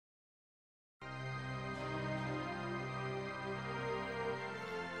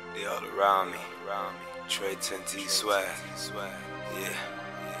They all around me. Trey 10T swag. Yeah.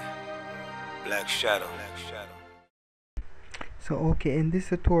 Black Shadow. So okay, in this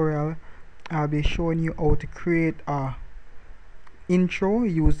tutorial I'll be showing you how to create a intro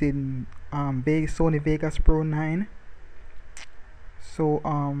using Sony Vegas Pro 9. So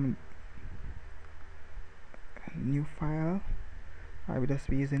new file, I will just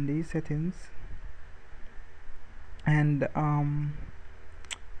be using these settings, and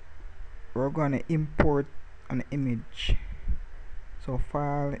we're gonna import an image. So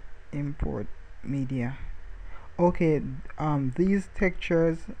file, import media. Okay, these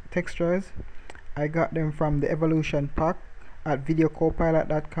textures I got them from the evolution pack at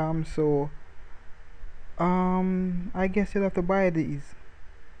videocopilot.com. So I guess you'll have to buy these.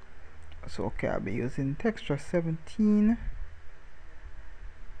 So okay, I'll be using texture 17.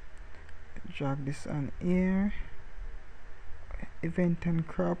 Drag this on here, event and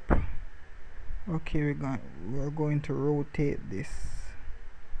crop. Okay, we're going to rotate this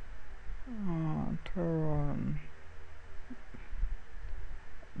turn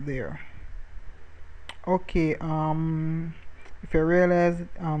there. Okay, if you realize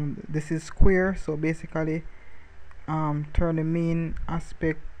this is square, so basically turn the mean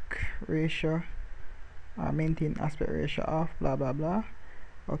aspect ratio, maintain aspect ratio off, blah blah blah.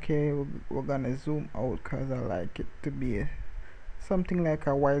 Okay, we're gonna zoom out because I like it to be something like a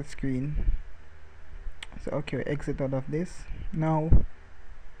widescreen. So okay, we exit out of this. Now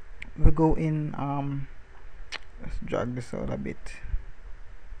we go in, let's drag this out a bit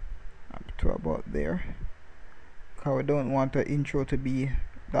up to about there, because we don't want the intro to be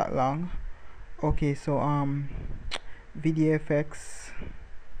that long. Okay, so video effects.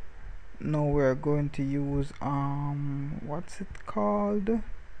 Now we're going to use what's it called?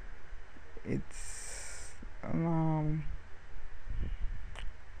 It's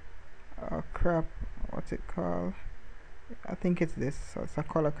crap, what's it called? I think it's this. So it's a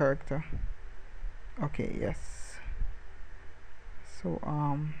color character. Okay, yes. So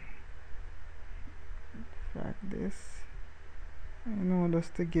drag this,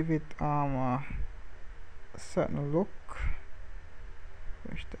 just to give it a certain look.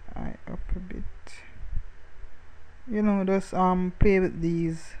 Push the eye up a bit. Just play with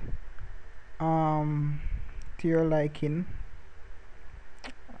these to your liking.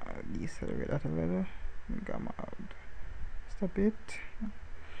 Decelerate that a little. Come out. Stop it.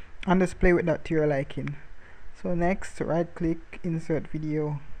 And just play with that to your liking. So next, right click, insert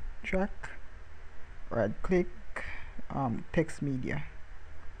video track. Right click, text media.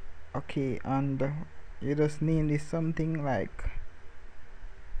 Okay, and you just name this something like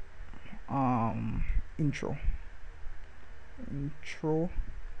intro,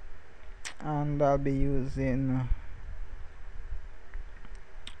 and I'll be using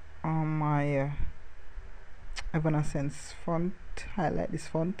my Evanescence font. I like this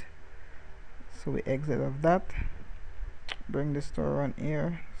font, so we exit of that, bring this to around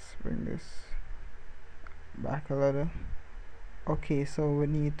here, let's bring this back a little. Okay, so we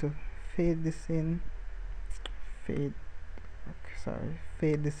need to fade this in, fade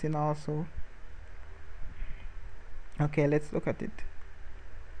this in also. Okay, let's look at it.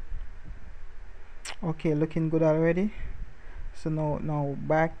 Okay, looking good already. So now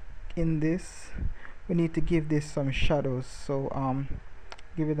back in this, we need to give this some shadows. So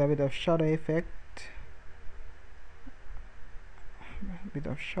give it a bit of shadow effect,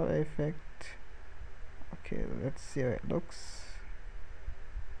 Okay, let's see how it looks.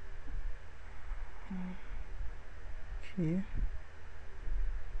 Okay,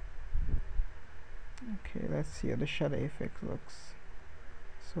 let's see how the shadow effect looks.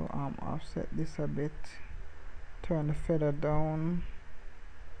 So offset this a bit, turn the feather down.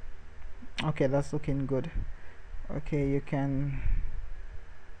 Okay, that's looking good. Okay, you can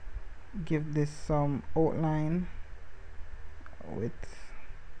give this some outline with,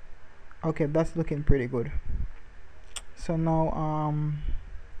 okay, that's looking pretty good. So now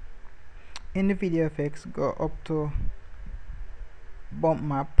in the video effects, go up to bump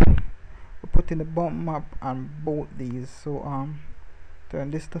map. We put in the bump map on both these. So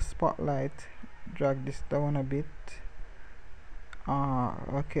turn this to spotlight, drag this down a bit.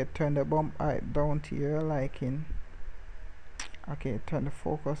 Okay, turn the bump height down to your liking. Okay, turn the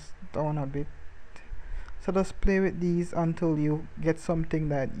focus down a bit. So just play with these until you get something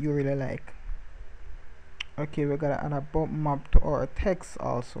that you really like. Okay, we're gonna add a bump map to our text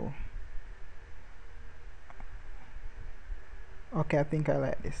also. Okay, I think I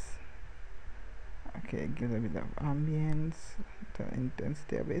like this. Okay, give a bit of ambience, the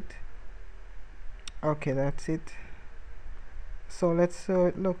intensity a bit. Okay, that's it. So let's see how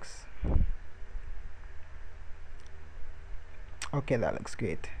it looks. Okay, that looks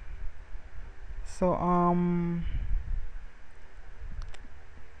great. So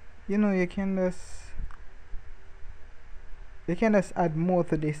you know, you can just add more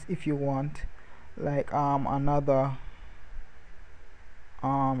to this if you want, like another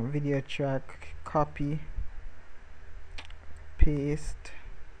video track, copy, paste,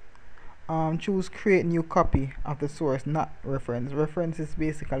 choose create new copy of the source, not reference. Reference is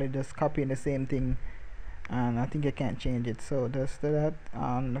basically just copying the same thing, and I think you can't change it. So just do that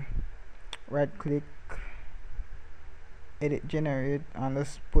and right click, edit, generate, and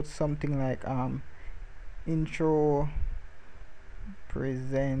let's put something like intro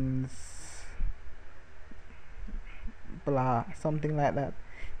presents blah, something like that.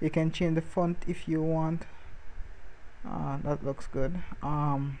 You can change the font if you want. That looks good.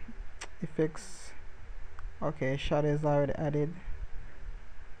 Effects, okay, shadow is already added,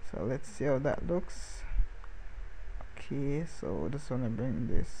 so let's see how that looks. Okay, so just want to bring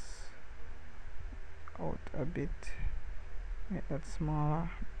this out a bit, make that smaller,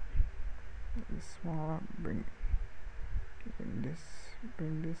 bring this.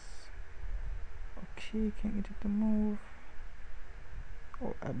 Okay, can get it to move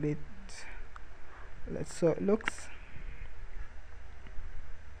out a bit. Let's see how it looks.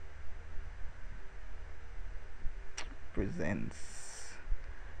 Presents.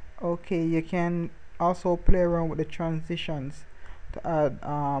 Okay, you can also play around with the transitions to add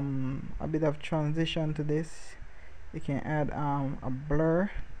a bit of transition to this. You can add a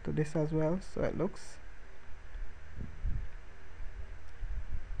blur to this as well, so it looks.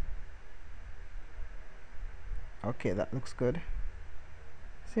 Okay, that looks good.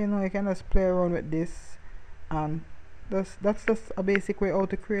 So you know, you can just play around with this, and that's just a basic way how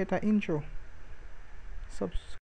to create an intro.